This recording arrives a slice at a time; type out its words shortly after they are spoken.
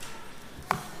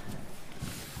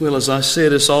Well, as I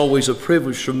said, it's always a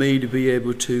privilege for me to be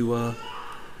able to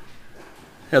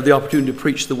have the opportunity to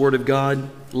preach the Word of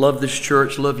God. Love this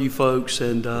church, love you folks,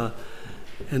 and are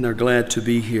glad to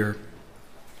be here.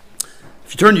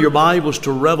 If you turn to your Bibles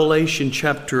to Revelation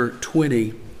chapter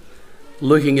 20,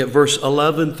 looking at verse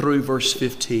 11 through verse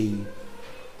 15.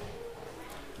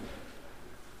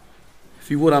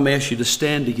 If you would, I'm asking you to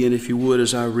stand again, if you would,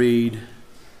 as I read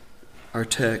our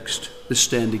text. Let's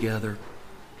stand together.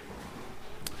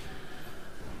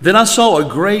 Then I saw a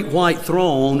great white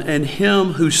throne, and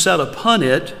him who sat upon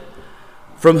it,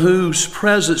 from whose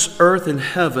presence earth and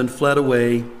heaven fled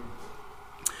away,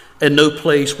 and no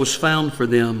place was found for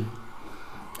them.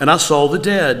 And I saw the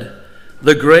dead,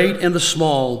 the great and the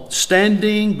small,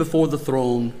 standing before the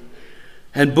throne,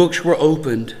 and books were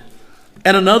opened.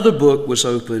 And another book was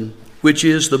opened, which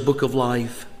is the book of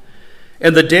life.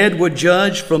 And the dead were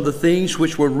judged from the things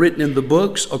which were written in the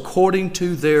books according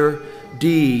to their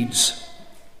deeds.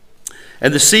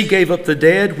 And the sea gave up the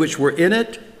dead which were in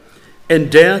it,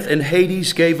 and death and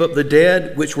Hades gave up the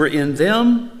dead which were in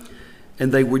them,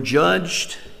 and they were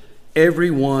judged,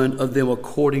 every one of them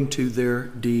according to their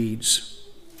deeds.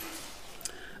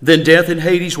 Then death and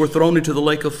Hades were thrown into the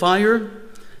lake of fire.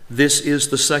 This is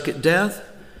the second death,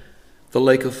 the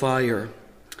lake of fire.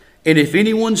 And if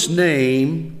anyone's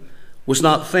name was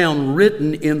not found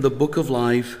written in the book of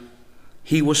life,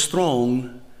 he was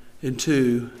thrown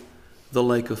into the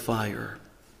lake of fire.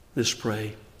 Let's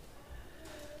pray.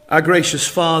 Our gracious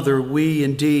Father, we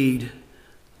indeed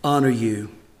honor you.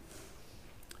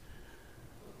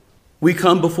 We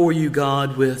come before you,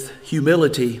 God, with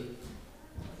humility,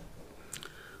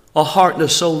 a heart and a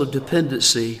soul of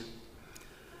dependency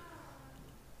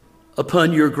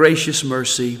upon your gracious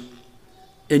mercy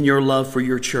and your love for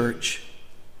your church.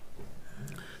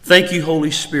 Thank you,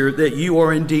 Holy Spirit, that you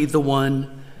are indeed the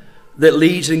one that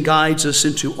leads and guides us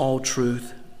into all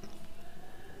truth.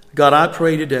 God, I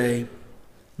pray today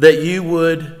that you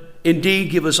would indeed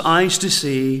give us eyes to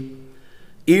see,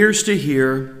 ears to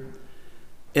hear,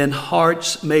 and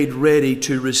hearts made ready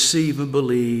to receive and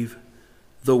believe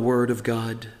the Word of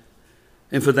God.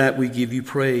 And for that we give you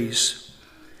praise.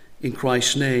 In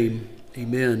Christ's name,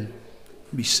 amen.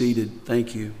 Be seated.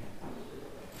 Thank you.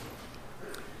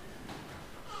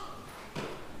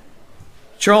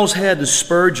 Charles Haddon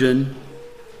Spurgeon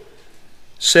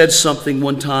said something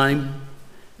one time,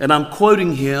 and I'm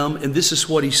quoting him, and this is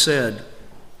what he said.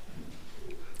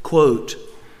 Quote,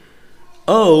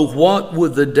 "Oh, what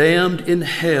would the damned in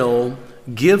hell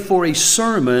give for a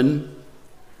sermon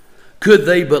could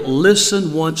they but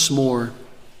listen once more?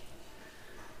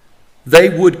 They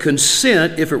would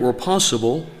consent, if it were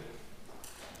possible,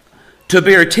 to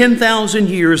bear 10,000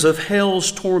 years of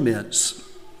hell's torments,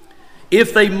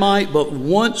 if they might but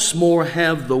once more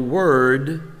have the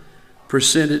word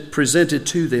presented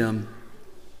to them.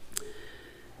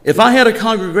 If I had a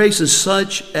congregation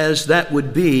such as that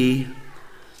would be,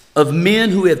 of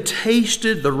men who have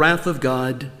tasted the wrath of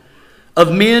God,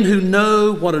 of men who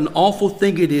know what an awful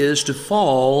thing it is to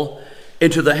fall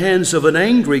into the hands of an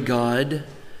angry God,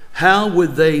 how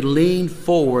would they lean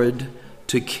forward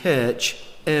to catch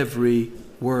every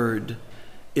word?"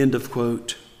 End of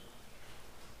quote.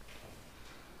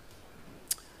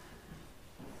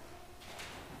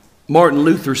 Martin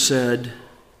Luther said,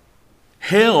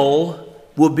 "Hell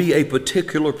will be a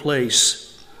particular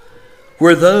place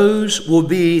where those will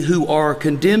be who are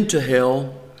condemned to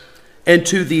hell and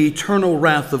to the eternal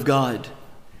wrath of God.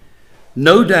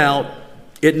 No doubt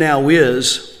it now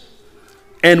is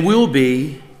and will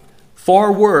be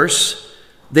far worse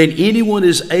than anyone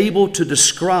is able to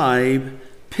describe,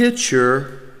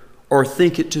 picture, or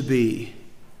think it to be."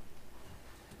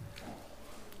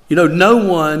 You know, no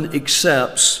one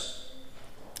accepts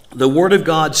the Word of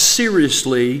God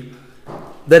seriously,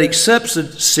 that accepts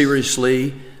it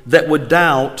seriously, that would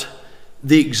doubt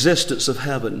the existence of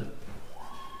heaven.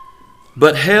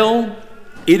 But hell,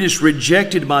 it is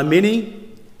rejected by many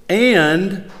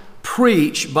and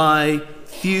preached by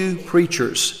few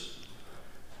preachers.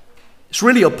 It's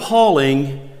really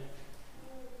appalling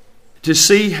to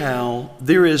see how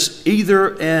there is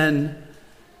either an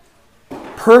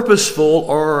purposeful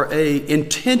or a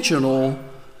intentional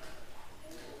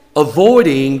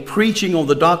avoiding preaching on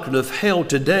the doctrine of hell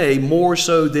today, more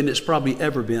so than it's probably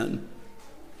ever been.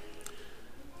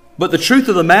 But the truth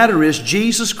of the matter is,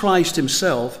 Jesus Christ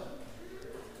himself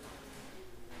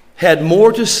had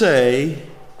more to say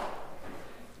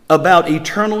about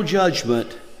eternal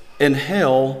judgment and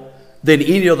hell than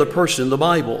any other person in the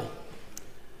Bible.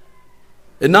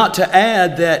 And not to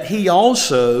add that he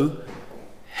also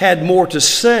had more to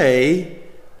say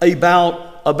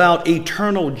about about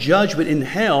eternal judgment in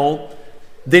hell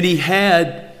than he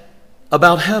had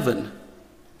about heaven,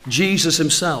 Jesus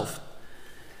himself.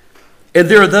 And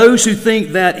there are those who think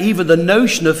that even the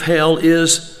notion of hell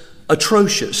is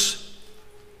atrocious.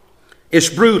 It's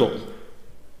brutal.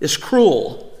 It's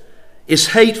cruel. It's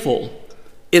hateful.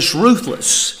 It's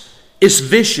ruthless. It's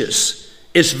vicious.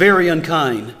 It's very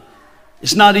unkind.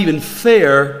 It's not even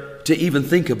fair to even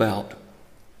think about.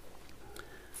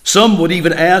 Some would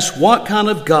even ask, what kind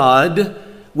of God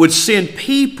would send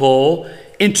people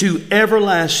into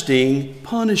everlasting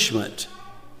punishment?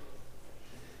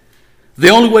 The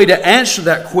only way to answer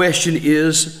that question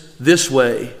is this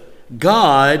way.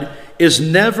 God is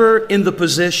never in the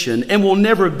position and will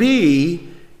never be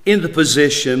in the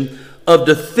position of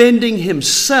defending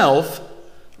himself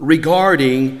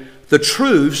regarding the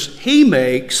truths he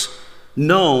makes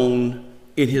known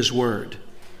in his word.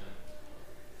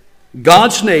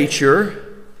 God's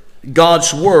nature,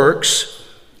 God's works,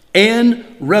 and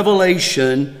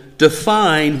revelation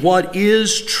define what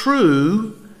is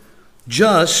true,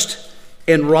 just,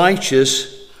 and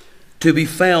righteous to be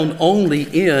found only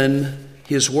in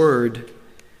his word.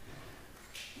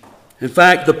 In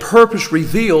fact, the purpose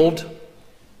revealed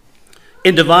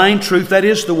in divine truth, that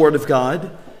is the word of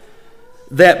God,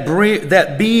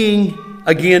 that being,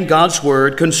 again, God's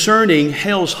word concerning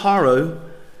hell's horror,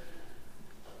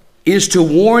 is to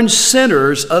warn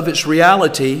sinners of its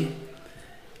reality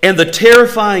and the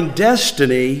terrifying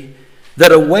destiny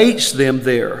that awaits them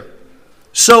there,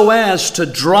 so as to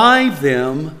drive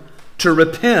them to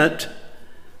repent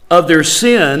of their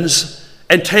sins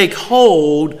and take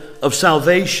hold of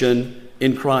salvation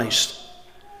in Christ.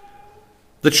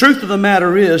 The truth of the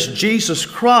matter is, Jesus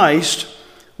Christ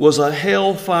was a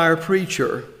hellfire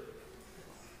preacher.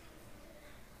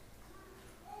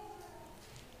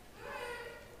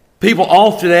 People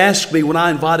often ask me when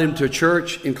I invite them to a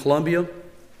church in Columbia,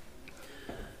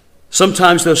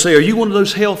 sometimes they'll say, "Are you one of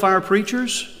those hellfire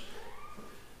preachers?"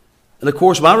 And of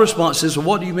course, my response is, "Well,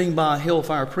 what do you mean by a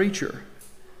hellfire preacher?"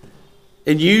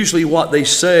 And usually what they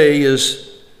say is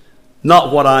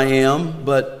not what I am,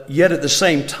 but yet at the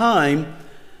same time,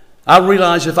 I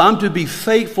realize if I'm to be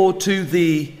faithful to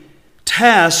the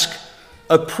task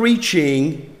of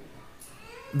preaching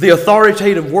the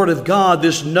authoritative Word of God,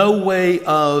 there's no way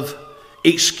of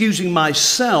excusing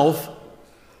myself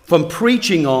from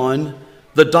preaching on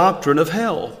the doctrine of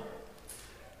hell.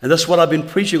 And that's what I've been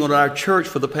preaching on at our church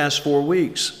for the past 4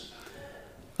 weeks.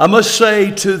 I must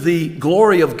say, to the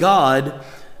glory of God,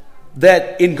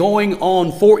 that in going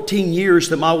on 14 years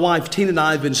that my wife Tina and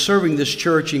I have been serving this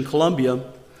church in Columbia,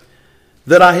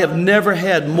 that I have never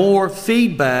had more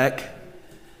feedback,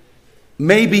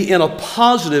 maybe in a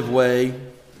positive way,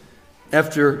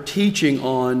 after teaching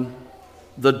on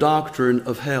the doctrine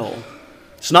of hell.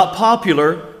 It's not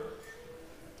popular.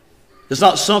 It's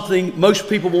not something most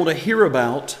people want to hear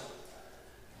about,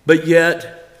 but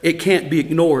yet it can't be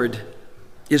ignored.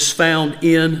 It's found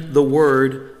in the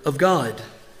Word of God.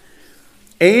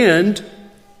 And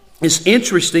it's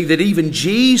interesting that even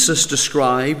Jesus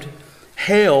described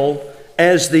hell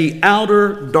as the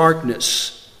outer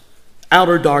darkness.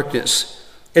 Outer darkness.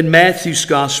 In Matthew's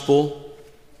Gospel,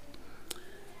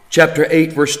 chapter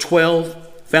 8, verse 12,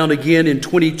 found again in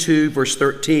 22, verse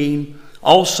 13,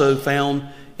 also found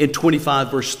in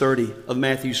 25, verse 30 of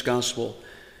Matthew's Gospel.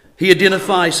 He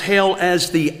identifies hell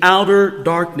as the outer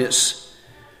darkness.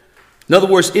 In other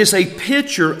words, it's a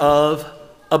picture of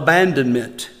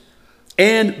abandonment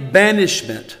and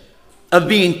banishment, of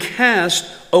being cast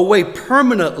away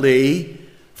permanently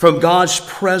from God's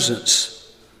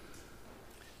presence.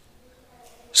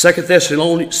 2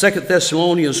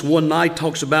 Thessalonians 1:9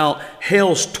 talks about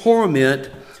hell's torment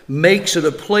makes it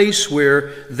a place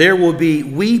where there will be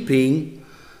weeping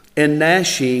and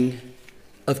gnashing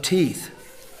of teeth.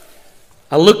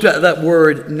 I looked at that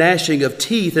word, gnashing of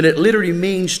teeth, and it literally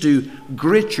means to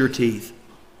grit your teeth.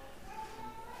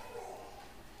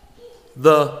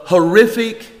 The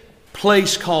horrific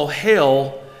place called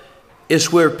hell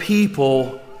is where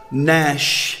people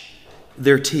gnash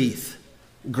their teeth,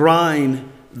 grind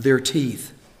their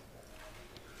teeth.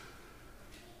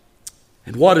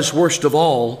 And what is worst of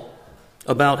all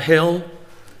about hell,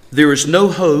 there is no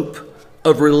hope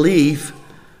of relief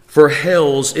for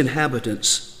hell's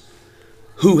inhabitants,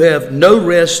 who have no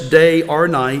rest day or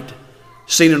night,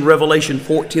 seen in Revelation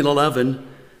 14:11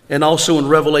 and also in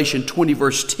Revelation 20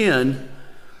 verse 10.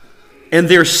 And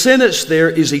their sentence there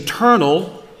is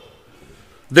eternal,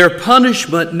 their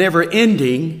punishment never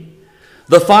ending.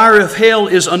 The fire of hell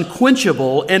is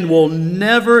unquenchable and will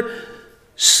never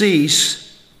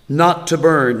cease not to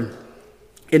burn.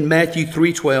 In Matthew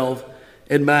 3:12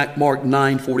 in Mark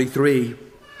 9:43.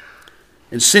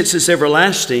 And since it's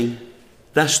everlasting,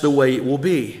 that's the way it will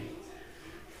be.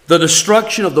 The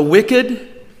destruction of the wicked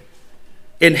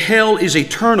in hell is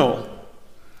eternal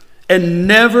and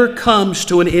never comes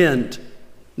to an end.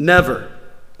 Never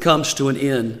comes to an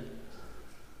end.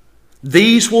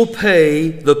 These will pay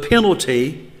the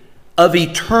penalty of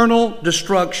eternal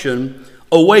destruction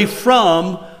away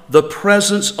from the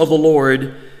presence of the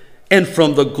Lord and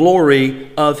from the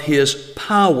glory of His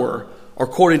power,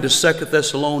 according to 2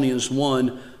 Thessalonians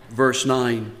 1, verse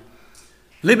 9.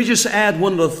 Let me just add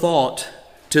one other thought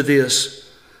to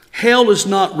this. Hell is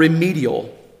not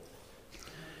remedial.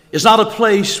 It's not a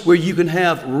place where you can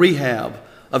have rehab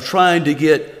of trying to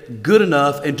get good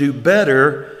enough and do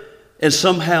better, and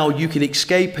somehow you can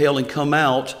escape hell and come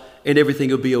out and everything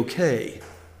will be okay.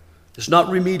 It's not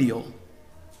remedial.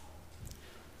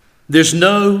 There's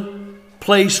no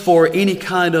place for any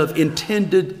kind of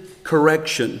intended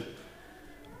correction,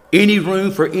 any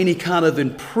room for any kind of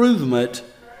improvement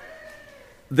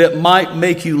that might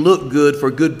make you look good for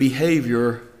good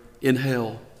behavior in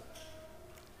hell.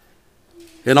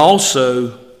 And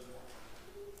also,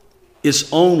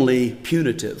 it's only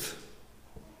punitive.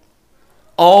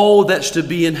 All that's to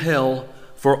be in hell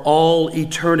for all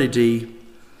eternity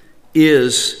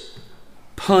is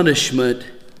punishment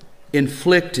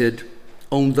inflicted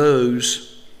on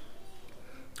those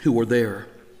who are there.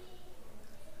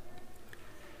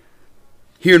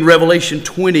 Here in Revelation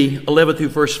 20, 11 through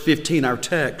verse 15, our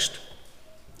text,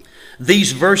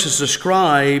 these verses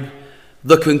describe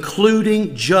the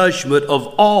concluding judgment of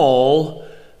all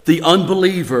the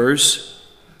unbelievers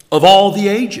of all the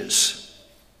ages.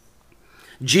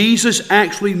 Jesus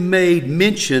actually made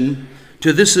mention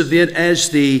to this event as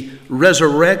the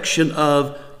resurrection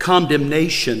of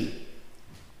condemnation,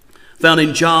 found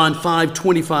in John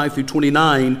 5:25 through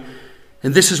 29.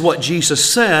 And this is what Jesus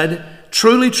said: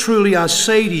 "Truly, truly, I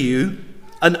say to you,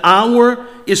 an hour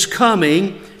is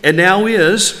coming, and now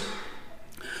is,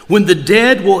 when the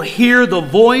dead will hear the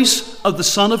voice of the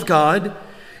Son of God,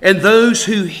 and those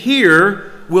who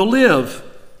hear will live.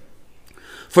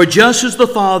 For just as the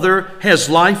Father has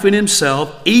life in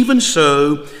Himself, even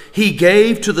so He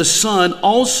gave to the Son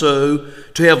also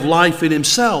to have life in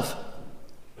Himself.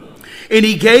 And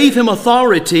He gave Him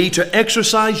authority to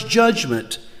exercise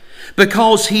judgment,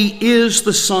 because He is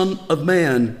the Son of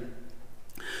Man.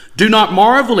 Do not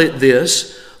marvel at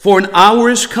this, for an hour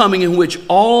is coming in which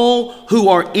all who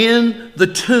are in the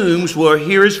tombs will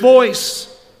hear His voice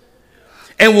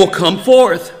and will come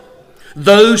forth.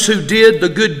 Those who did the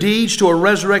good deeds to a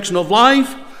resurrection of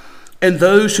life, and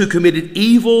those who committed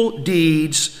evil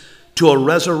deeds to a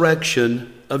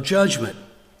resurrection of judgment."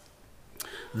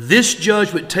 This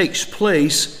judgment takes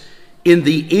place in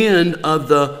the end of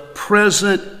the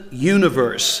present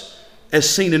universe, as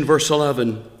seen in verse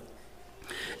 11.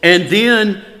 And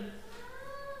then,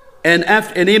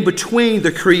 and in between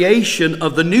the creation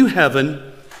of the new heaven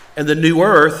and the new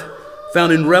earth,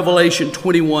 found in Revelation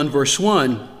 21, verse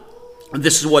 1. And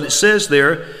this is what it says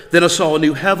there: "Then I saw a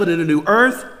new heaven and a new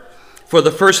earth, for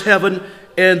the first heaven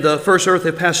and the first earth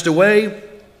have passed away,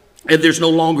 and there's no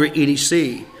longer any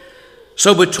sea."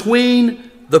 So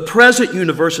between the present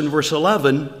universe in verse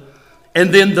 11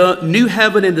 and then the new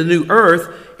heaven and the new earth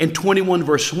in 21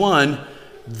 verse 1,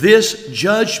 this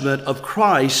judgment of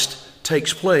Christ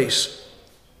takes place.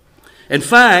 In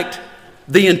fact,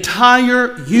 the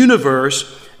entire universe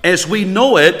as we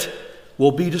know it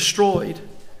will be destroyed.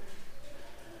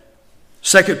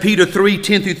 2 Peter 3,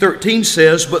 10 through 13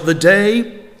 says, "But the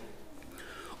day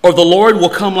of the Lord will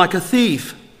come like a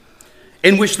thief,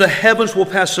 in which the heavens will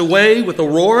pass away with a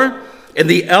roar, and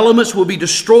the elements will be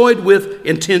destroyed with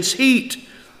intense heat,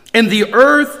 and the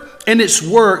earth and its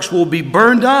works will be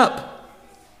burned up."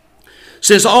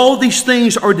 Since all these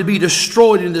things are to be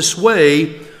destroyed in this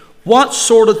way, what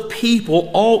sort of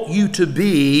people ought you to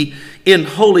be in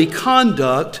holy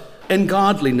conduct and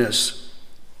godliness,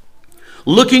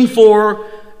 looking for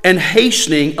and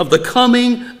hastening of the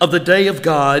coming of the day of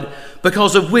God,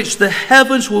 because of which the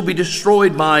heavens will be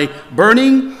destroyed by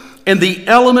burning, and the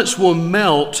elements will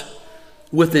melt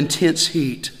with intense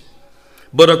heat.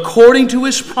 But according to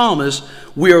His promise,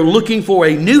 we are looking for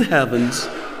a new heavens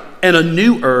and a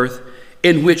new earth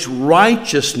in which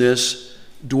righteousness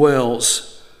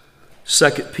dwells.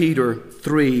 2 Peter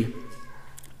 3,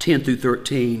 10 through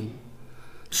 13.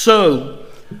 So,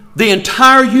 the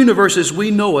entire universe as we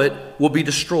know it will be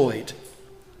destroyed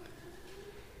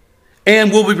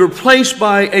and will be replaced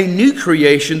by a new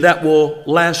creation that will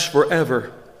last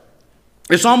forever.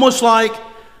 It's almost like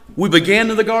we began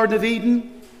in the Garden of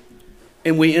Eden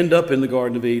and we end up in the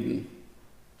Garden of Eden.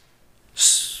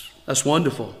 That's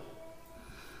wonderful.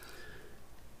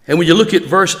 And when you look at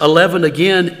verse 11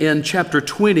 again in chapter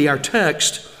 20, our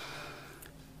text,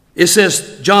 it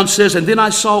says, John says, and then I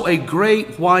saw a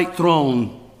great white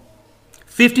throne.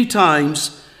 50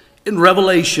 times in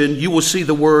Revelation, you will see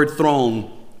the word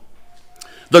throne.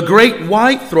 The great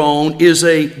white throne is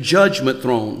a judgment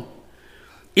throne.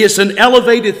 It's an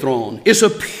elevated throne. It's a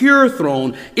pure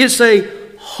throne. It's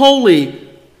a holy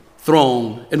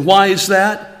throne. And why is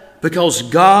that? Because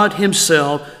God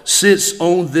himself sits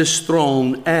on this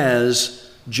throne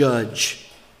as judge.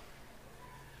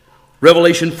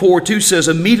 Revelation 4:2 says,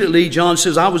 immediately, John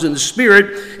says, I was in the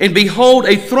Spirit, and behold,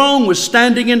 a throne was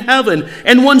standing in heaven,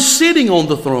 and one sitting on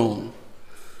the throne.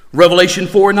 Revelation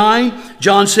 4:9,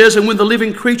 John says, and when the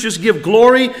living creatures give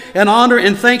glory and honor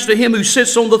and thanks to him who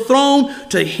sits on the throne,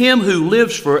 to him who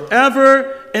lives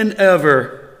forever and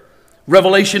ever.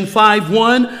 Revelation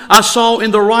 5:1, I saw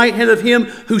in the right hand of him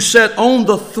who sat on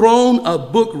the throne a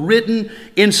book written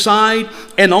inside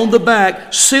and on the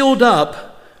back, sealed up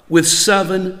with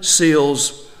 7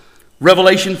 seals.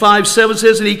 Revelation 5:7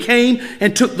 says, and he came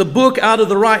and took the book out of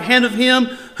the right hand of him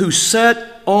who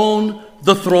sat on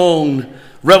the throne.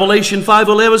 Revelation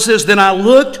 5:11 says, then I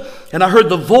looked and I heard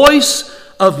the voice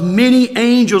of many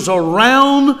angels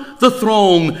around the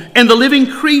throne and the living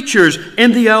creatures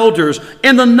and the elders.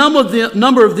 And the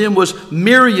number of them was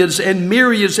myriads and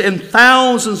myriads and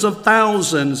thousands of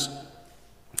thousands.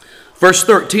 Verse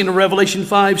 13 of Revelation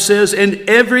 5 says, and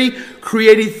every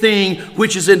created thing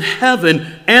which is in heaven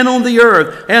and on the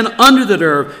earth and under the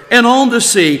earth and on the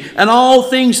sea and all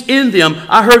things in them,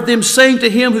 I heard them saying to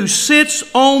him who sits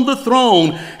on the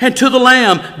throne and to the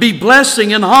Lamb, be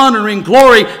blessing and honor and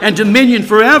glory and dominion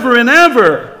forever and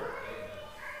ever.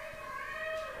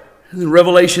 And then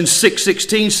Revelation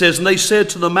 6:16 says, and they said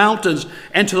to the mountains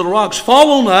and to the rocks, fall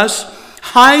on us,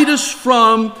 hide us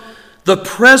from the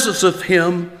presence of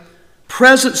him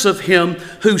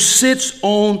who sits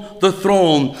on the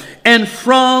throne, and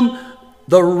from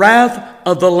the wrath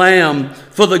of the Lamb.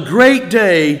 For the great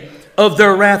day of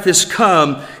their wrath is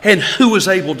come, and who is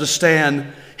able to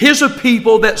stand? Here's a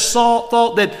people that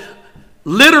thought that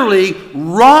literally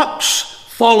rocks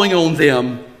falling on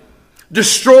them,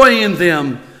 destroying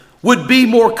them, would be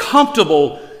more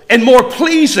comfortable and more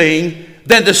pleasing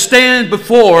than to stand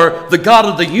before the God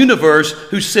of the universe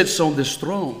who sits on this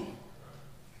throne.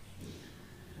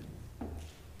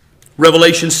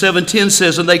 Revelation 7:10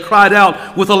 says, and they cried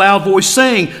out with a loud voice,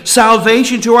 saying,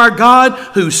 salvation to our God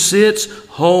who sits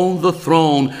on the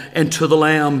throne and to the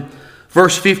Lamb.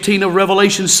 Verse 15 of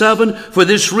Revelation 7, for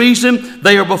this reason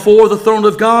they are before the throne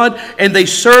of God, and they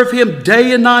serve him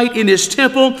day and night in his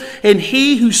temple, and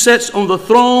he who sits on the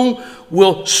throne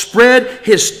will spread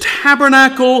his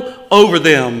tabernacle over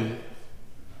them.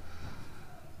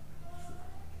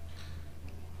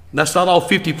 That's not all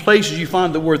 50 places you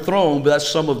find the word throne, but that's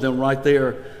some of them right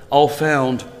there, all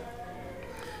found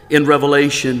in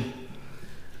Revelation.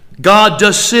 God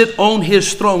does sit on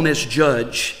his throne as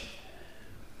judge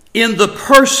in the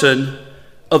person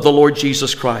of the Lord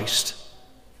Jesus Christ.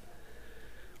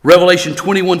 Revelation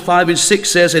 21:5-6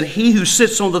 says, and he who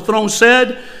sits on the throne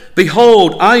said,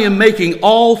 behold, I am making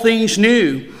all things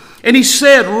new. And he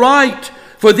said, write,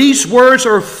 for these words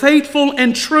are faithful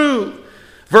and true.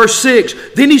 Verse 6,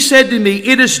 then he said to me,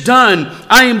 it is done.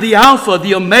 I am the Alpha,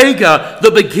 the Omega,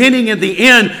 the beginning and the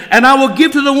end, and I will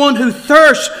give to the one who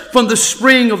thirsts from the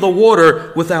spring of the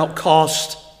water without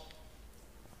cost.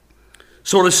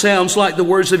 Sort of sounds like the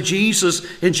words of Jesus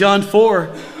in John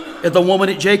 4. At the woman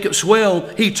at Jacob's well,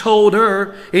 he told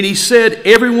her, and he said,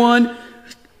 everyone,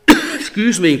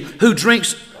 who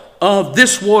drinks of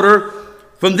this water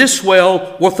from this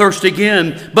well will thirst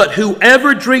again. But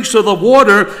whoever drinks of the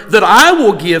water that I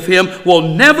will give him will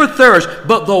never thirst.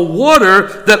 But the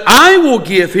water that I will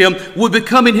give him will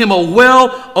become in him a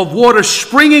well of water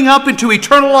springing up into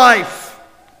eternal life.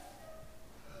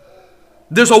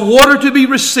 There's a water to be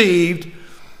received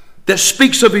that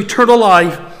speaks of eternal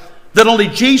life that only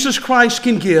Jesus Christ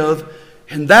can give.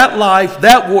 And that life,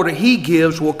 that water he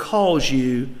gives will cause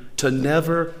you to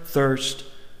never thirst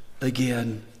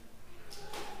again.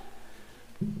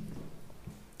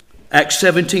 Acts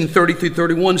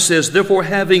 17:30-31 says, therefore,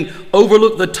 having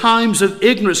overlooked the times of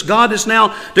ignorance, God is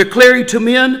now declaring to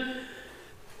men,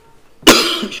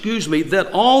 that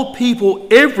all people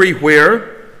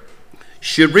everywhere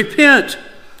should repent,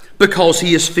 because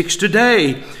he has fixed a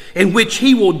day in which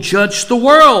he will judge the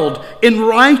world in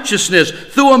righteousness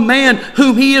through a man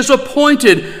whom he has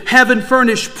appointed, having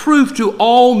furnished proof to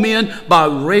all men by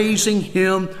raising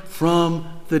him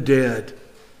from the dead,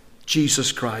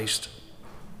 Jesus Christ.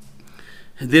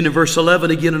 And then in verse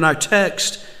 11 again in our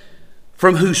text,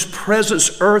 from whose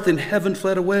presence earth and heaven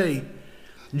fled away.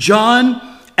 John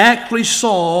actually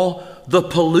saw the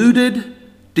polluted,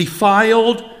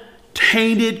 defiled,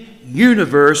 tainted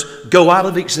universe go out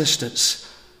of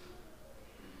existence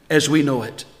as we know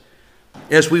it,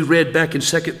 as we read back in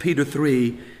 2 Peter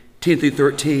 3, 10 through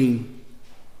 13.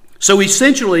 So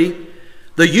essentially,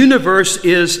 the universe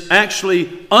is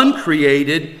actually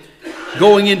uncreated,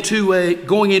 going into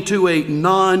a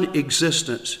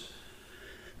non-existence.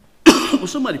 Will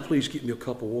somebody please get me a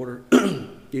cup of water?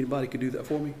 Anybody could do that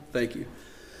for me? Thank you.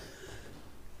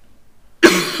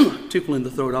 Tickle in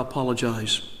the throat, I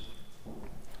apologize.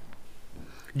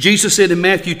 Jesus said in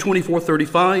Matthew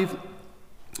 24:35,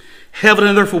 heaven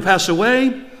and earth will pass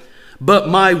away, but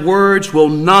my words will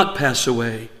not pass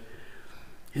away.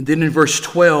 And then in verse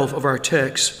 12 of our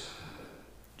text,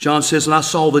 John says, and I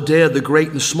saw the dead, the great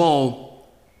and the small,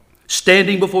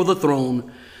 standing before the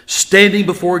throne, standing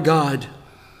before God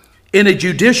in a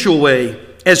judicial way,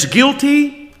 as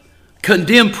guilty,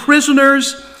 condemned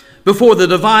prisoners before the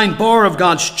divine bar of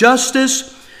God's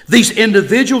justice. These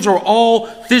individuals are all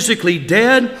physically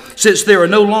dead, since there are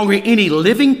no longer any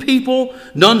living people.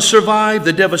 None survive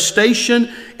the devastation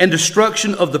and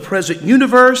destruction of the present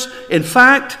universe. In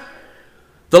fact,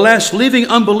 the last living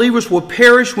unbelievers will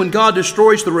perish when God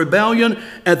destroys the rebellion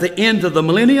at the end of the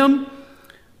millennium.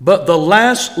 But the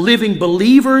last living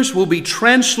believers will be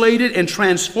translated and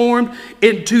transformed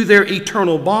into their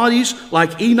eternal bodies,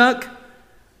 like Enoch,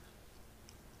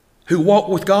 who walked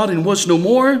with God and was no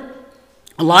more,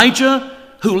 Elijah,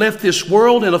 who left this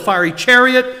world in a fiery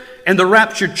chariot, and the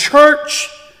raptured church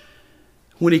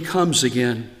when he comes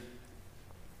again.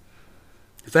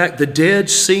 In fact, the dead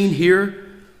seen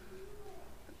here,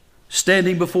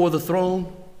 standing before the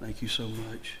throne. Thank you so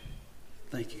much.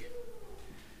 Thank you.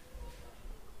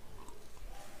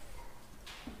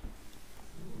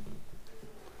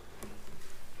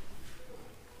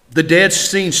 The dead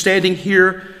seen standing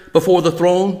here before the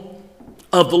throne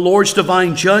of the Lord's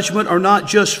divine judgment are not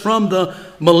just from the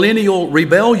millennial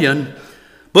rebellion,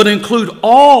 but include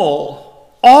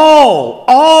all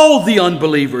the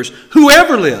unbelievers who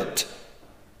ever lived.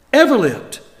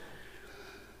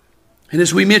 And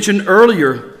as we mentioned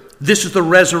earlier, this is the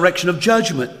resurrection of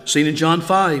judgment, seen in John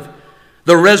 5.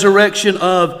 The resurrection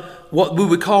of what we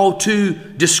would call to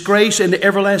disgrace and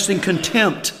everlasting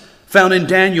contempt, found in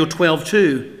Daniel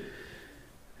 12:2.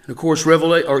 And of course,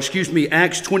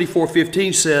 Acts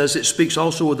 24:15 says it speaks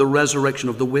also of the resurrection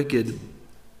of the wicked.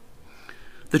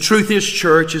 The truth is,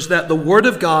 church, is that the Word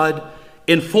of God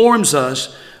informs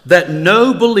us that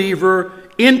no believer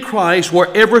in Christ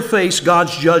will ever face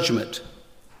God's judgment.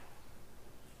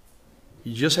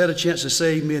 You just had a chance to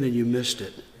say amen and you missed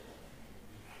it.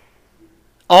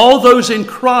 All those in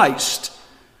Christ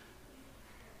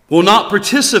will not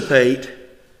participate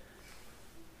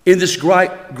in this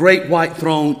great white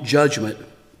throne judgment.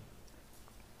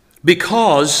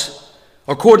 Because,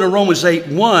 according to Romans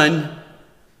 8:1,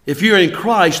 if you're in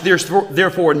Christ, there's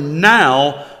therefore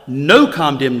now no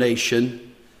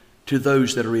condemnation to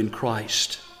those that are in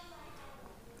Christ.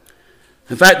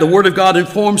 In fact, the Word of God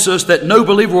informs us that no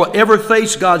believer will ever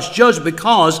face God's judgment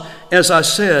because, as I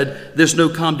said, there's no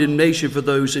condemnation for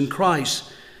those in Christ.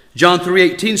 John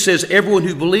 3:18 says, everyone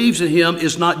who believes in Him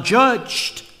is not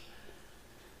judged.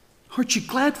 Aren't you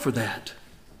glad for that?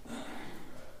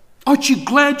 Aren't you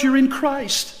glad you're in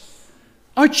Christ?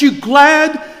 Aren't you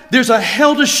glad there's a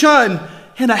hell to shun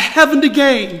and a heaven to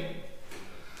gain?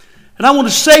 And I want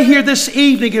to say here this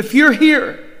evening, if you're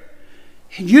here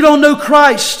and you don't know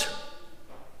Christ,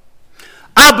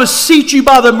 I beseech you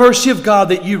by the mercy of God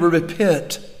that you will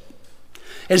repent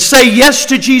and say yes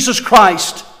to Jesus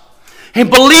Christ and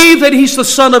believe that He's the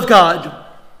Son of God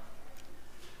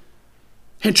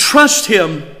and trust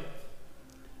Him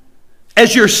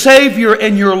as your Savior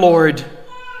and your Lord,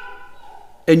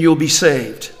 and you'll be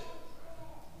saved.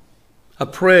 I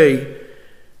pray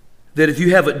that if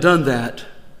you haven't done that,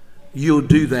 you'll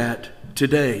do that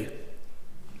today.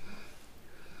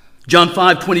 John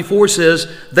 5:24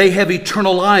 says, they have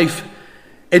eternal life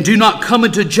and do not come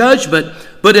into judgment,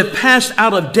 but have passed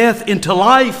out of death into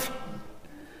life.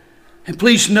 And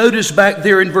please notice back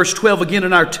there in verse 12 again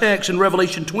in our text in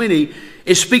Revelation 20,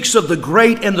 it speaks of the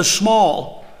great and the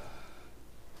small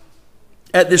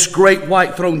at this great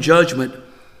white throne judgment.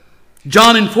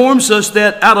 John informs us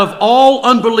that out of all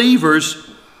unbelievers,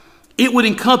 it would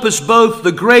encompass both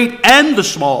the great and the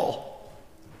small.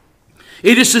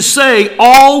 It is to say,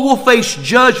 all will face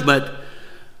judgment,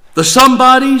 the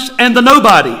somebodies and the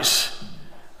nobodies.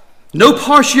 No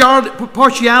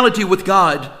partiality with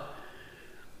God.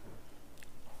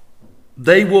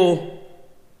 They will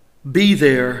be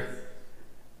there.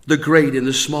 the great and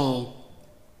the small.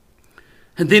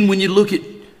 And then when you look at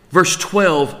verse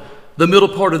 12, the middle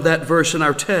part of that verse in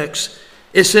our text,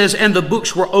 it says, and the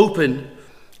books were open,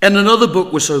 and another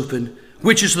book was open,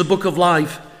 which is the book of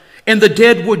life. And the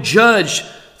dead were judged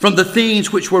from the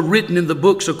things which were written in the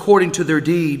books according to their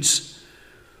deeds.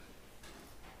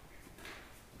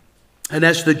 And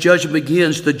as the judgment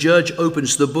begins, the judge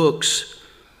opens the books.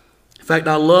 In fact,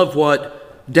 I love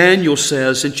what Daniel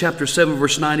says in chapter 7,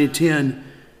 verse 9 and 10.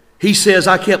 He says,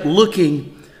 I kept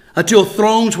looking until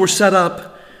thrones were set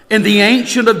up, and the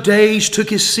Ancient of Days took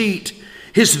his seat.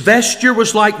 His vesture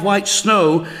was like white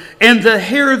snow, and the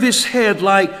hair of his head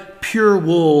like pure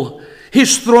wool.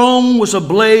 His throne was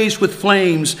ablaze with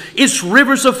flames. Its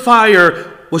rivers of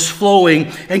fire was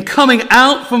flowing, and coming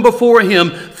out from before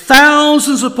him,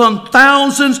 thousands upon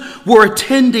thousands were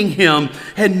attending him,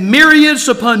 and myriads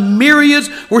upon myriads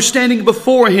were standing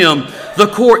before him.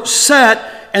 The court sat,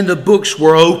 and the books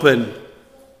were open.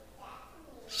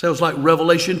 Sounds like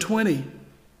Revelation 20.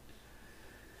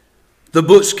 The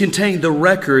books contain the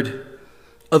record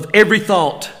of every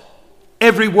thought,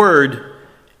 every word,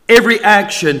 every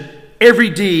action, every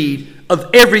deed of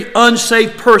every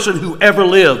unsaved person who ever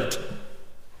lived.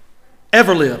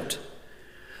 Ever lived.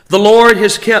 The Lord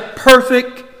has kept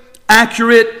perfect,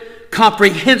 accurate,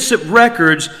 comprehensive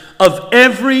records of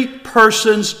every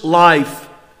person's life.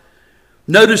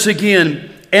 Notice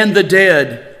again, and the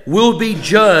dead will be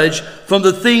judged from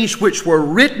the things which were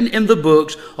written in the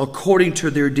books according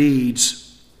to their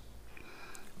deeds.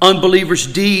 Unbelievers'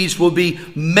 deeds will be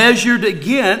measured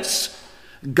against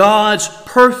God's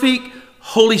perfect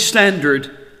holy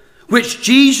standard, which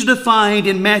Jesus defined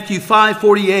in Matthew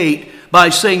 5:48 by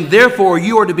saying, therefore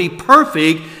you are to be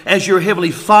perfect as your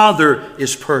heavenly Father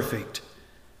is perfect.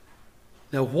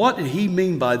 Now what did he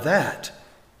mean by that?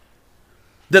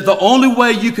 That the only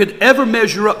way you could ever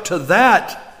measure up to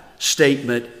that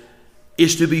statement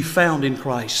is to be found in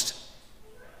Christ.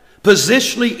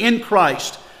 Positionally in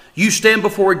Christ, you stand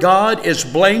before God as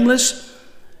blameless,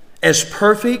 as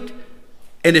perfect,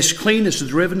 and as clean as the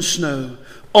driven snow,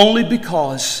 only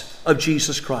because of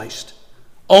Jesus Christ.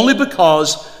 Only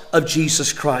because of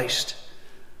Jesus Christ.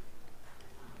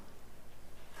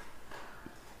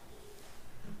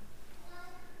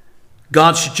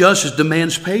 God's justice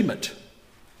demands payment.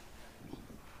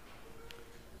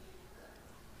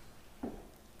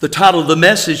 The title of the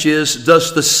message is,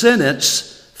 Does the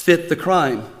Sentence Fit the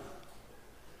Crime?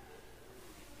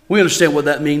 We understand what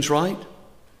that means, right?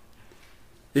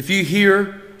 If you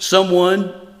hear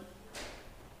someone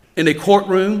in a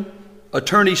courtroom,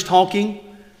 attorneys talking,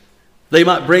 they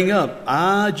might bring up,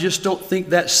 I just don't think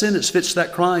that sentence fits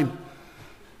that crime.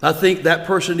 I think that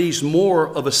person needs more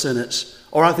of a sentence,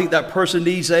 or I think that person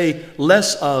needs a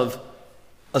less of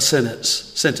a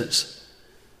sentence.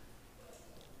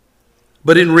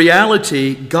 But in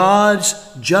reality, God's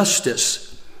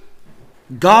justice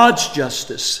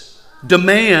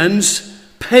demands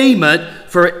payment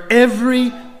for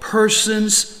every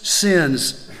person's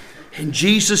sins. And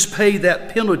Jesus paid that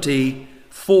penalty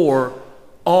for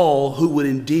all who would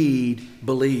indeed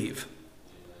believe.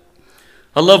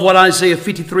 I love what Isaiah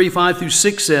 53, 5 through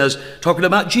 6 says, talking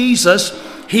about Jesus.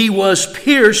 He was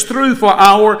pierced through for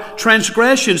our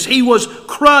transgressions. He was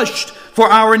crushed for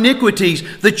our iniquities.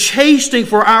 The chastening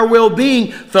for our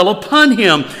well-being fell upon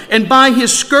him, and by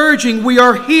his scourging we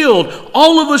are healed.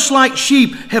 All of us like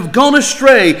sheep have gone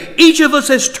astray. Each of us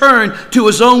has turned to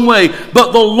his own way.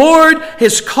 But the Lord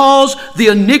has caused the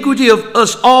iniquity of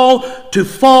us all to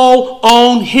fall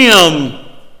on him.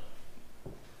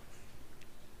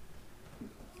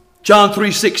 John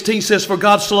 3:16 says, for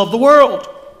God so loved the world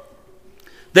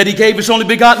that he gave his only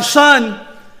begotten Son,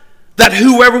 that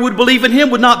whoever would believe in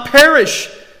him would not perish,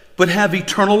 but have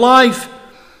eternal life.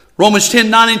 Romans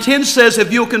 10:9 and 10 says,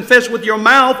 if you'll confess with your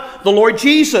mouth the Lord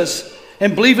Jesus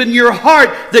and believe in your heart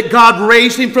that God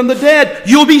raised him from the dead,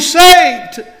 you'll be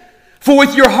saved. For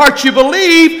with your heart you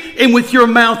believe, and with your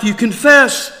mouth you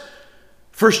confess.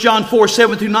 1 John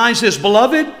 4:7 through 9 says,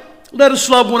 beloved, let us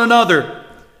love one another,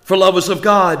 for love is of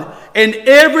God. And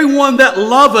everyone that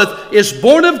loveth is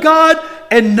born of God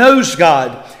and knows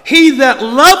God. He that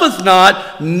loveth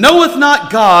not knoweth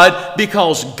not God,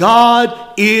 because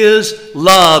God is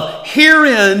love.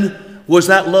 Herein was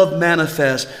that love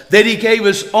manifest, that he gave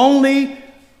his only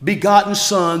begotten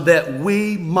Son, that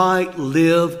we might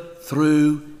live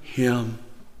through him.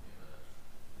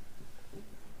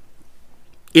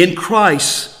 In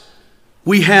Christ,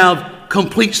 we have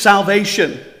complete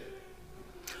salvation,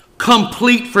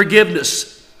 complete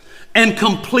forgiveness, and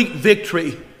complete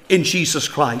victory in Jesus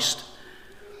Christ.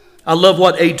 I love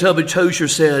what A.W. Tozer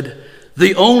said.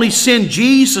 The only sin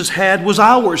Jesus had was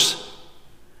ours.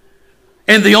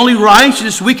 And the only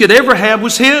righteousness we could ever have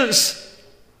was His.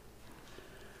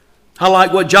 I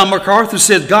like what John MacArthur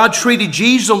said. God treated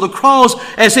Jesus on the cross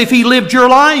as if He lived your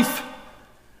life,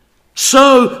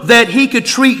 so that He could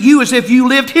treat you as if you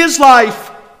lived His life.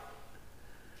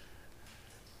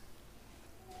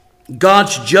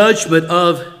 God's judgment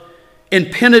of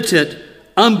impenitent,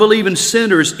 unbelieving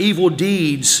sinners' evil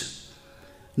deeds,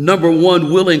 number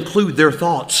one, will include their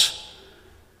thoughts.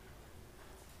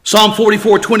 Psalm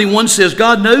 44:21 says,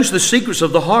 God knows the secrets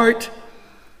of the heart.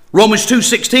 Romans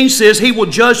 2:16 says, He will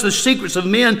judge the secrets of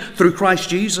men through Christ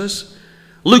Jesus.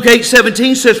 Luke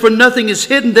 8:17 says, for nothing is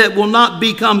hidden that will not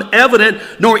become evident,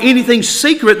 nor anything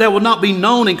secret that will not be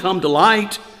known and come to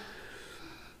light.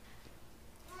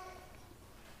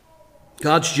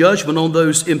 God's judgment on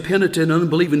those impenitent,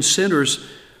 unbelieving sinners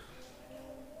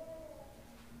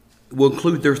will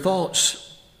include their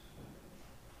thoughts.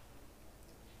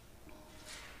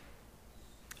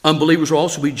 Unbelievers will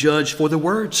also be judged for their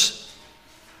words.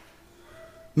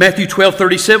 Matthew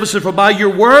 12:37 says, for by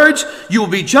your words you will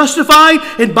be justified,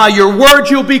 and by your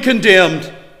words you'll be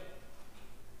condemned.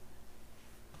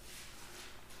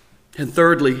 And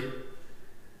thirdly,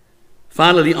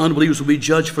 finally, the unbelievers will be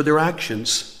judged for their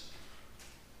actions.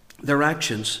 Their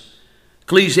actions.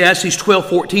 Ecclesiastes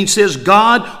 12:14 says,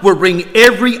 God will bring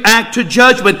every act to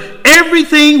judgment,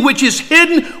 everything which is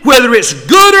hidden, whether it's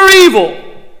good or evil.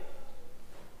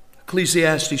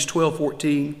 Ecclesiastes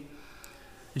 12:14.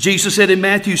 Jesus said in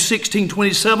Matthew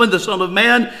 16:27, the Son of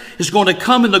Man is going to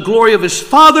come in the glory of His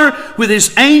Father with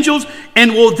His angels,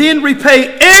 and will then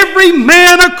repay every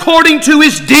man according to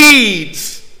his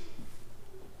deeds.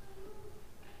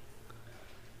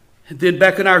 And then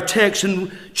back in our text in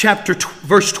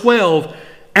verse 12,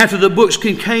 after the books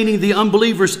containing the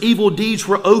unbelievers' evil deeds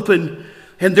were opened,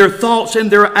 and their thoughts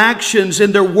and their actions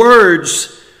and their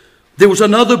words, there was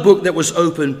another book that was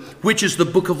opened, which is the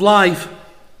book of life.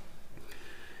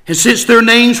 And since their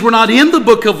names were not in the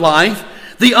book of life,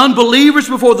 the unbelievers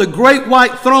before the great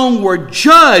white throne were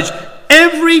judged,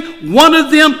 every one of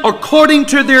them according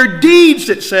to their deeds,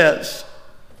 it says.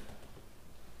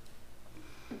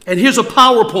 And here's a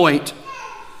PowerPoint.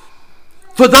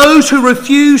 For those who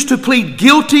refuse to plead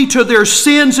guilty to their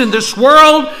sins in this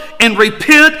world and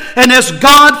repent and ask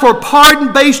God for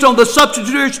pardon based on the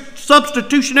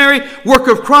substitutionary work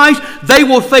of Christ, they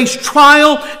will face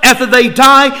trial after they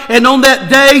die, and on that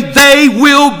day they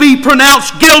will be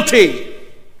pronounced guilty.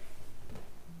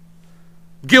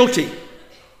 Guilty.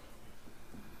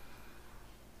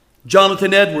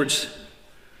 Jonathan Edwards,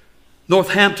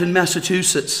 Northampton,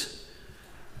 Massachusetts,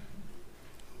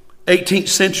 18th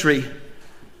century,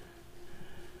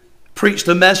 preached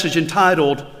a message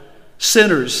entitled,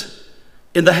 Sinners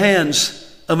in the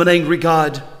Hands of an Angry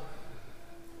God.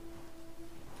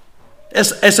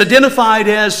 It's identified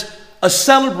as a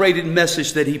celebrated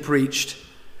message that he preached.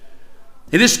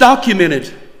 It is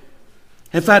documented.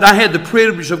 In fact, I had the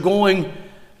privilege of going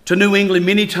to New England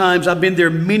many times. I've been there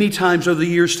many times over the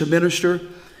years to minister.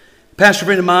 A pastor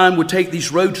friend of mine would take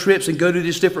these road trips and go to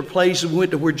these different places. We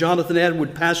went to where Jonathan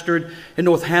Edwards pastored in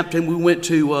Northampton. We went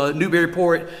to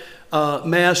Newburyport,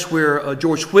 Mass, where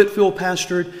George Whitefield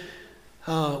pastored.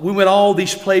 We went all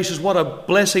these places. What a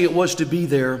blessing it was to be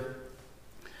there.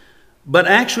 But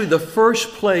actually the first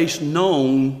place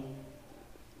known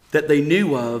that they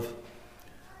knew of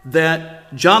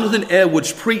that Jonathan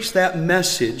Edwards preached that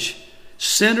message,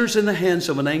 Sinners in the Hands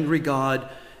of an Angry God,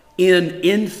 in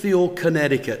Enfield,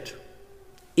 Connecticut.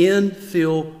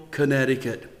 Enfield,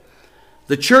 Connecticut.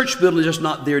 The church building is just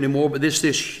not there anymore, but there's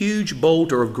this huge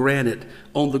boulder of granite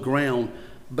on the ground,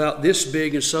 about this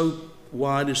big and so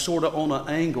wide and sort of on an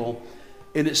angle.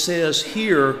 And it says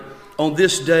here, on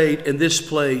this date and this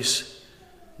place,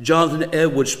 Jonathan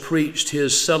Edwards preached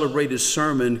his celebrated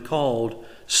sermon called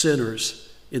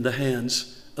Sinners in the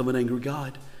Hands of an Angry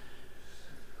God.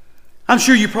 I'm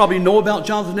sure you probably know about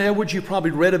Jonathan Edwards. You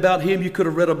probably read about him. You could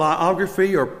have read a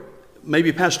biography, or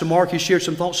maybe Pastor Mark, he shared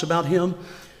some thoughts about him.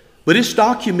 But it's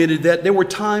documented that there were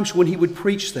times when he would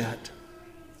preach that.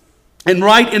 And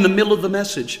right in the middle of the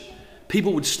message,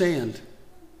 people would stand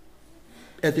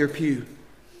at their pew,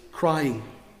 crying,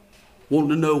 wanting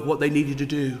to know what they needed to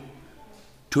do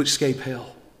to escape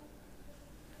hell.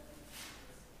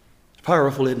 It's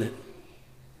powerful, isn't it?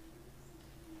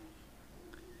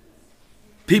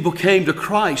 People came to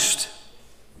Christ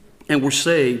and were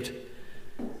saved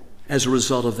as a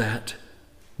result of that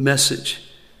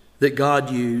message that God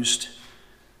used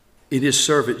in His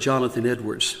servant Jonathan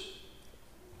Edwards.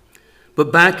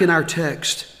 But back in our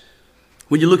text,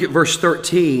 when you look at verse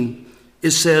 13,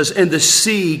 it says, and the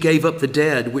sea gave up the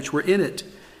dead which were in it.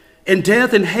 And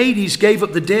death and Hades gave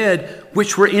up the dead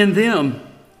which were in them.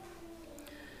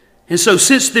 And so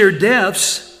since their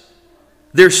deaths,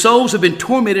 their souls have been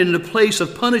tormented in a place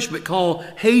of punishment called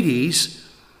Hades.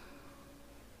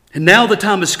 And now the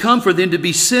time has come for them to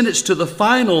be sentenced to the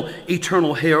final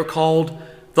eternal hell called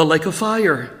the lake of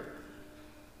fire.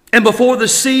 And before the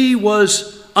sea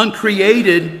was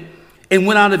uncreated and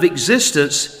went out of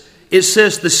existence, it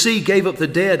says the sea gave up the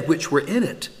dead which were in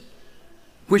it.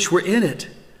 Which were in it.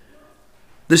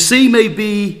 The sea may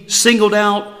be singled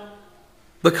out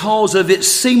because of it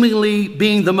seemingly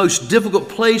being the most difficult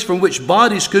place from which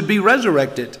bodies could be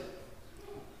resurrected.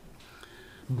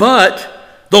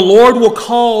 But the Lord will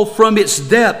call from its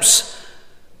depths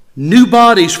new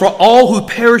bodies for all who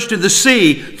perished in the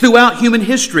sea throughout human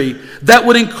history. That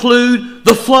would include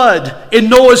the flood in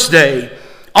Noah's day.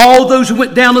 All those who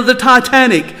went down to the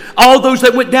Titanic, all those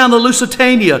that went down to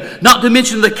Lusitania, not to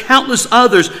mention the countless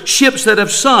others, ships that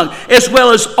have sunk, as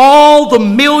well as all the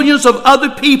millions of other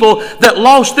people that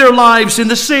lost their lives in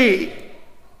the sea.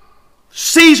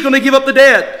 Sea's going to give up the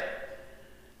dead.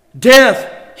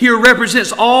 Death here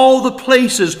represents all the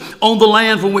places on the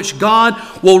land from which God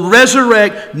will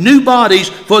resurrect new bodies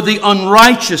for the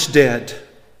unrighteous dead.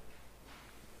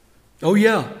 Oh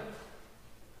yeah,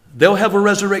 they'll have a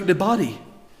resurrected body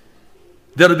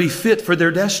that'll be fit for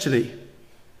their destiny,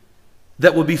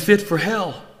 that will be fit for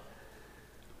hell.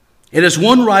 And as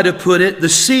one writer put it, the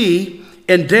sea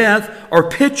and death are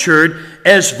pictured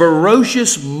as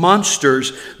ferocious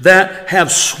monsters that have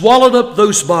swallowed up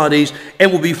those bodies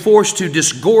and will be forced to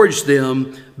disgorge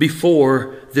them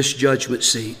before this judgment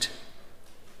seat.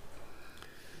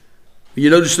 You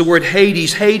notice the word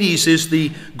Hades. Hades is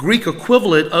the Greek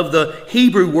equivalent of the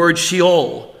Hebrew word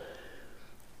Sheol.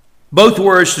 Both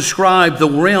words describe the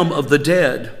realm of the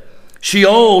dead.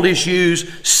 Sheol is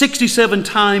used 67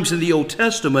 times in the Old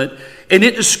Testament, and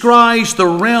it describes the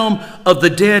realm of the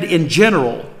dead in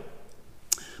general.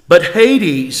 But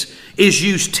Hades is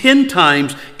used 10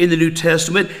 times in the New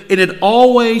Testament, and it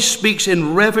always speaks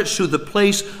in reference to the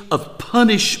place of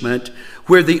punishment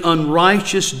where the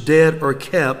unrighteous dead are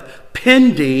kept,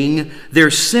 pending their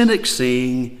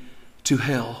sentencing to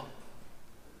hell.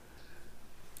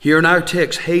 Here in our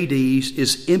text, Hades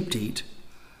is emptied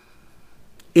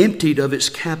of its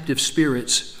captive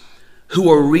spirits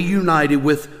who are reunited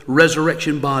with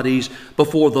resurrection bodies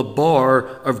before the bar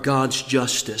of God's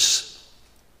justice.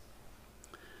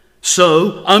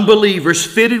 So, unbelievers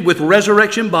fitted with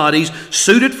resurrection bodies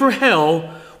suited for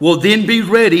hell will then be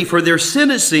ready for their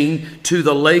sentencing to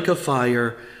the lake of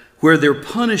fire, where their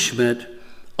punishment,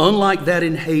 unlike that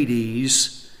in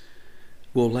Hades,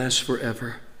 will last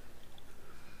forever.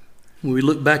 When we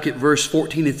look back at verse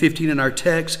 14 and 15 in our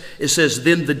text, it says,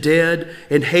 then the dead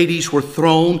in Hades were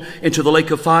thrown into the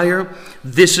lake of fire.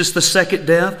 This is the second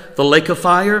death, the lake of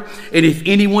fire. And if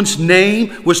anyone's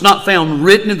name was not found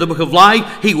written in the book of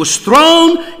life, he was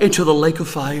thrown into the lake of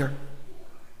fire.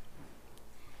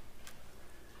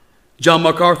 John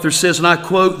MacArthur says, and I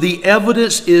quote, the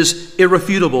evidence is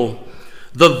irrefutable.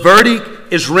 The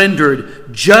verdict is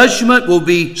rendered. Judgment will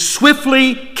be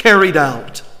swiftly carried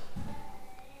out.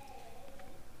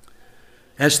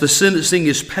 As the sentencing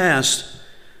is passed,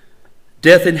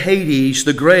 death in Hades,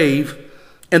 the grave,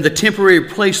 and the temporary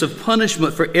place of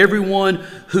punishment for everyone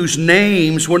whose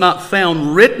names were not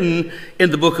found written in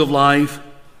the book of life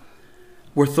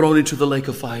were thrown into the lake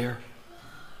of fire.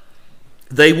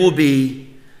 They will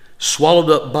be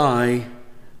swallowed up by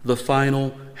the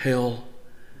final hell.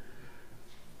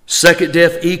 Second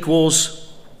death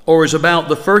equals or is about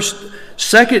the first.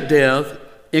 Second death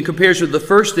in comparison to the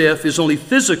first death is only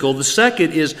physical. The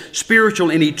second is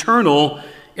spiritual and eternal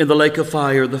in the lake of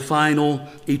fire, the final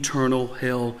eternal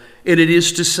hell. And it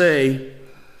is to say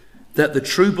that the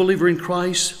true believer in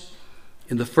Christ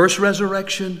in the first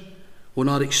resurrection will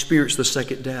not experience the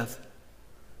second death.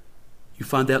 You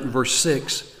find that in verse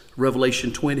 6,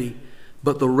 Revelation 20.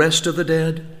 But the rest of the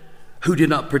dead who did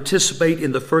not participate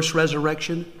in the first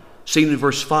resurrection, seen in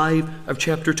verse 5 of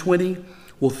chapter 20,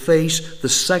 will face the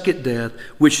second death,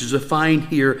 which is defined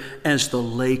here as the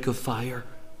lake of fire.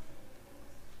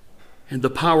 And the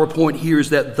PowerPoint here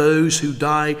is that those who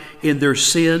die in their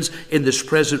sins in this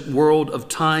present world of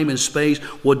time and space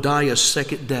will die a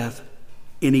second death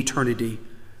in eternity.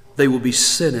 They will be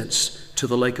sentenced to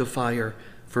the lake of fire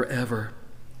forever.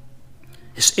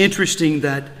 It's interesting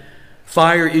that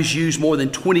fire is used more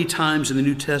than 20 times in the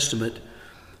New Testament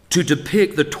to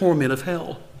depict the torment of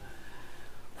hell.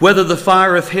 Whether the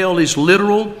fire of hell is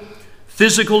literal,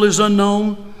 physical is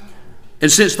unknown.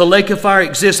 And since the lake of fire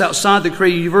exists outside the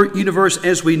created universe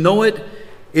as we know it,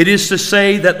 It is to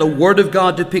say that the Word of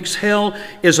God depicts hell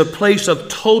as a place of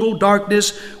total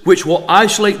darkness which will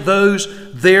isolate those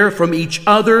there from each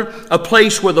other, a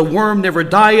place where the worm never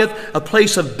dieth, a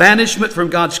place of banishment from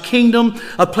God's kingdom,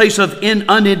 a place of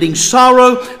unending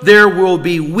sorrow. There will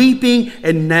be weeping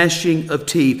and gnashing of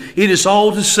teeth. It is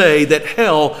all to say that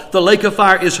hell, the lake of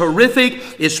fire, is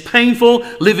horrific, is painful,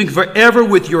 living forever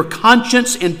with your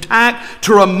conscience intact,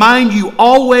 to remind you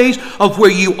always of where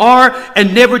you are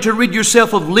and never to rid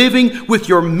yourself of living with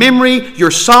your memory,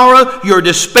 your sorrow, your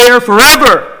despair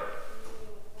forever.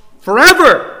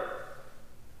 Forever.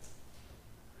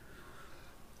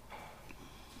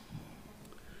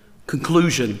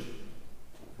 Conclusion.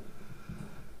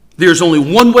 There's only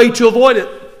one way to avoid it.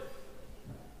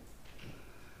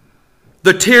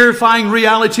 The terrifying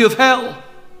reality of hell.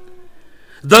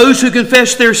 Those who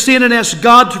confess their sin and ask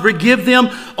God to forgive them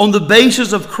on the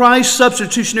basis of Christ's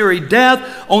substitutionary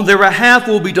death on their behalf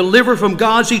will be delivered from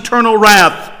God's eternal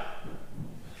wrath.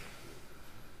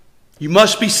 You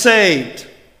must be saved.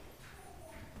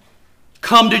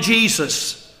 Come to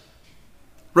Jesus.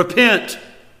 Repent.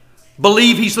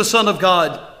 Believe He's the Son of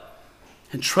God.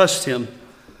 And trust Him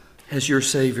as your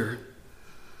Savior.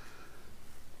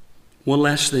 One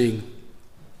last thing.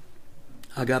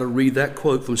 I got to read that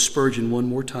quote from Spurgeon one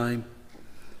more time.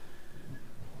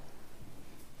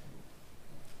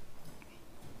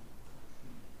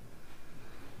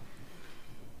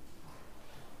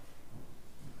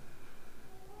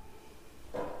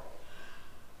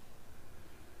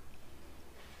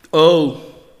 Oh,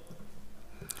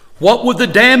 what would the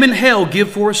damned in hell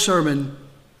give for a sermon?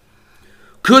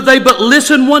 Could they but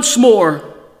listen once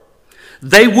more,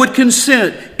 they would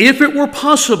consent, if it were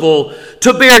possible,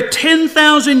 to bear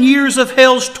 10,000 years of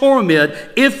hell's torment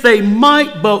if they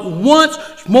might but once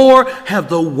more have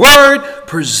the Word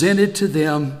presented to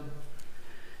them.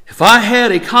 If I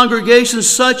had a congregation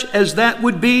such as that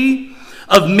would be,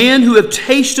 of men who have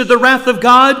tasted the wrath of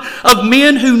God, of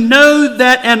men who know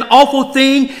that an awful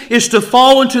thing is to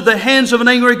fall into the hands of an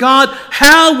angry God,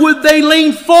 how would they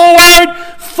lean forward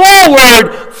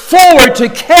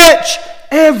to catch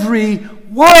every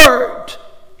word?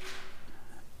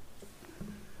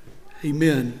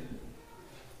 Amen.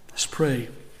 Let's pray.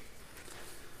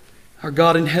 Our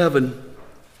God in heaven,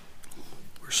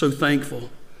 we're so thankful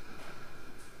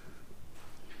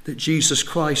that Jesus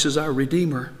Christ is our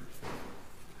Redeemer,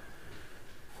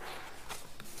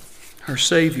 our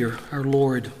Savior, our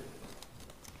Lord,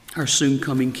 our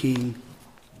soon-coming King.